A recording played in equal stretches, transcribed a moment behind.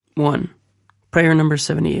1. Prayer number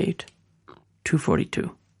 78,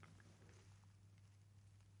 242.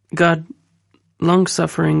 God,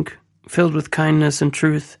 long-suffering, filled with kindness and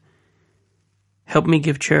truth, help me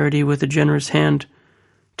give charity with a generous hand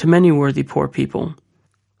to many worthy poor people,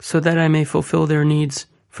 so that I may fulfill their needs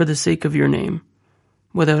for the sake of your name,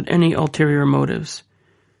 without any ulterior motives,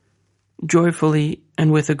 joyfully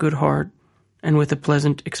and with a good heart and with a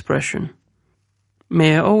pleasant expression.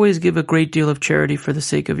 May I always give a great deal of charity for the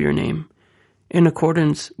sake of your name, in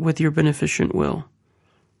accordance with your beneficent will,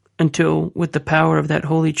 until, with the power of that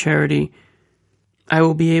holy charity, I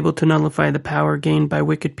will be able to nullify the power gained by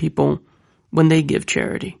wicked people when they give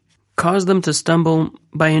charity. Cause them to stumble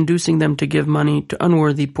by inducing them to give money to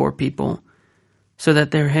unworthy poor people, so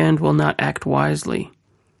that their hand will not act wisely.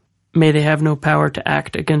 May they have no power to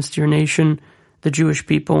act against your nation, the Jewish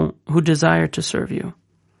people who desire to serve you.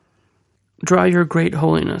 Draw your great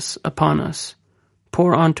holiness upon us.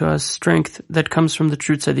 Pour onto us strength that comes from the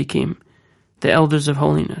true tzaddikim, the elders of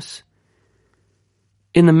holiness.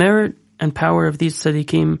 In the merit and power of these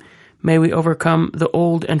tzaddikim, may we overcome the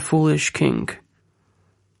old and foolish king.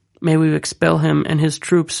 May we expel him and his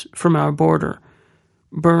troops from our border,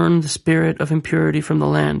 burn the spirit of impurity from the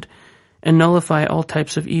land, and nullify all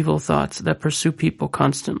types of evil thoughts that pursue people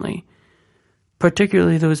constantly,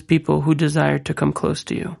 particularly those people who desire to come close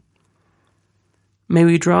to you. May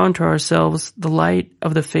we draw unto ourselves the light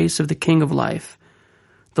of the face of the King of life,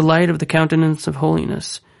 the light of the countenance of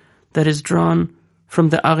holiness that is drawn from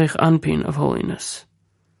the Arich Anpin of holiness.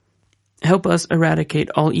 Help us eradicate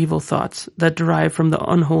all evil thoughts that derive from the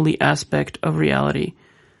unholy aspect of reality,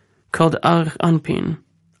 called Arich Anpin,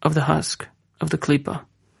 of the husk, of the Klippa.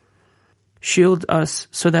 Shield us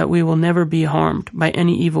so that we will never be harmed by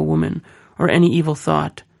any evil woman or any evil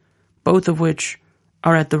thought, both of which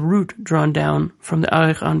are at the root drawn down from the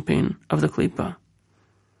Arich Anpin of the Klippa.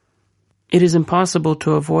 It is impossible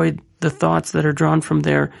to avoid the thoughts that are drawn from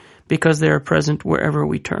there because they are present wherever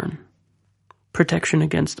we turn. Protection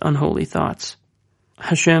against unholy thoughts.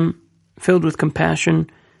 Hashem, filled with compassion,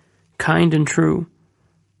 kind and true,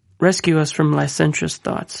 rescue us from licentious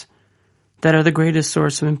thoughts that are the greatest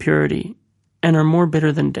source of impurity and are more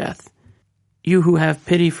bitter than death. You who have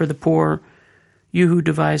pity for the poor, you who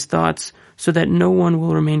devise thoughts so that no one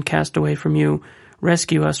will remain cast away from you,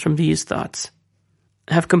 rescue us from these thoughts.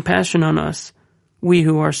 Have compassion on us, we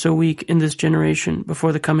who are so weak in this generation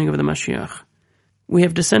before the coming of the Mashiach. We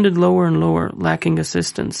have descended lower and lower, lacking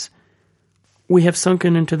assistance. We have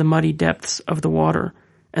sunken into the muddy depths of the water,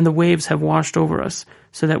 and the waves have washed over us,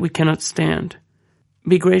 so that we cannot stand.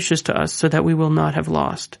 Be gracious to us, so that we will not have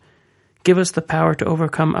lost. Give us the power to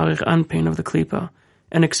overcome Arich Anpin of the Klippa,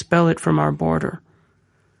 and expel it from our border.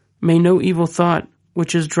 May no evil thought,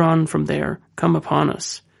 which is drawn from there, come upon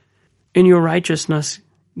us. In your righteousness,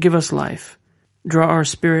 give us life. Draw our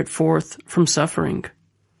spirit forth from suffering.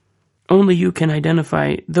 Only you can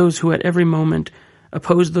identify those who at every moment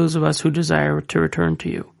oppose those of us who desire to return to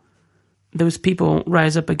you. Those people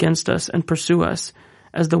rise up against us and pursue us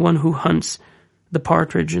as the one who hunts the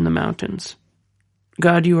partridge in the mountains.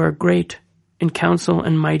 God, you are great in counsel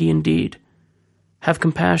and mighty in deed. Have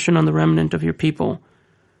compassion on the remnant of your people.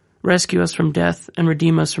 Rescue us from death and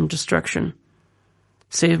redeem us from destruction.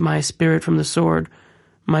 Save my spirit from the sword,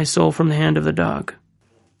 my soul from the hand of the dog.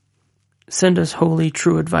 Send us holy,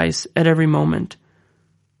 true advice at every moment,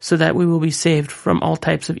 so that we will be saved from all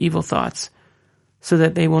types of evil thoughts, so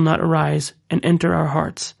that they will not arise and enter our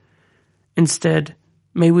hearts. Instead,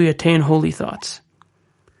 may we attain holy thoughts.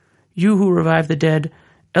 You who revive the dead,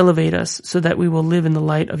 elevate us so that we will live in the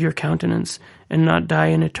light of your countenance and not die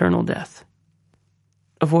an eternal death,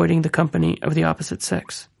 avoiding the company of the opposite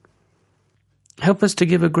sex. Help us to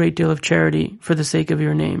give a great deal of charity for the sake of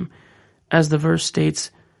your name. As the verse states,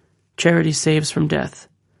 charity saves from death.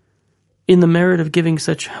 In the merit of giving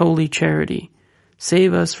such holy charity,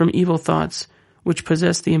 save us from evil thoughts which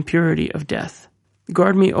possess the impurity of death.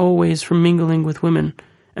 Guard me always from mingling with women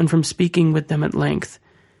and from speaking with them at length.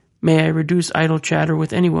 May I reduce idle chatter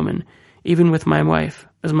with any woman, even with my wife,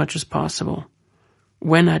 as much as possible.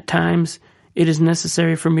 When at times it is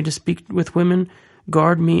necessary for me to speak with women,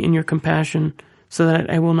 guard me in your compassion so that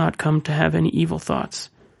I will not come to have any evil thoughts.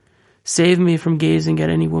 Save me from gazing at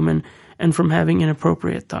any woman and from having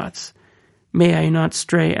inappropriate thoughts. May I not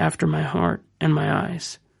stray after my heart and my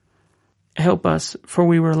eyes. Help us, for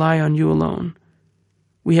we rely on you alone.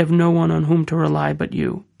 We have no one on whom to rely but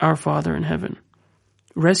you, our Father in heaven.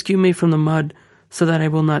 Rescue me from the mud so that I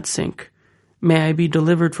will not sink. May I be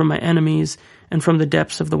delivered from my enemies and from the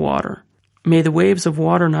depths of the water. May the waves of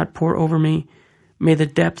water not pour over me. May the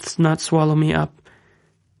depths not swallow me up.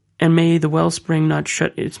 and may the wellspring not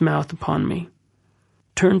shut its mouth upon me.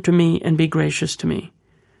 Turn to me and be gracious to me.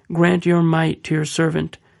 Grant your might to your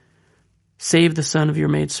servant. Save the son of your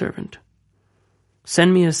maidservant.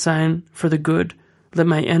 Send me a sign for the good. Let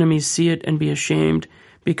my enemies see it and be ashamed,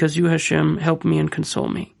 because you, Hashem, help me and console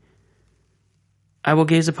me. I will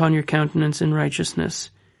gaze upon your countenance in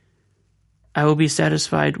righteousness. I will be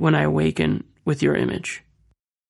satisfied when I awaken with your image.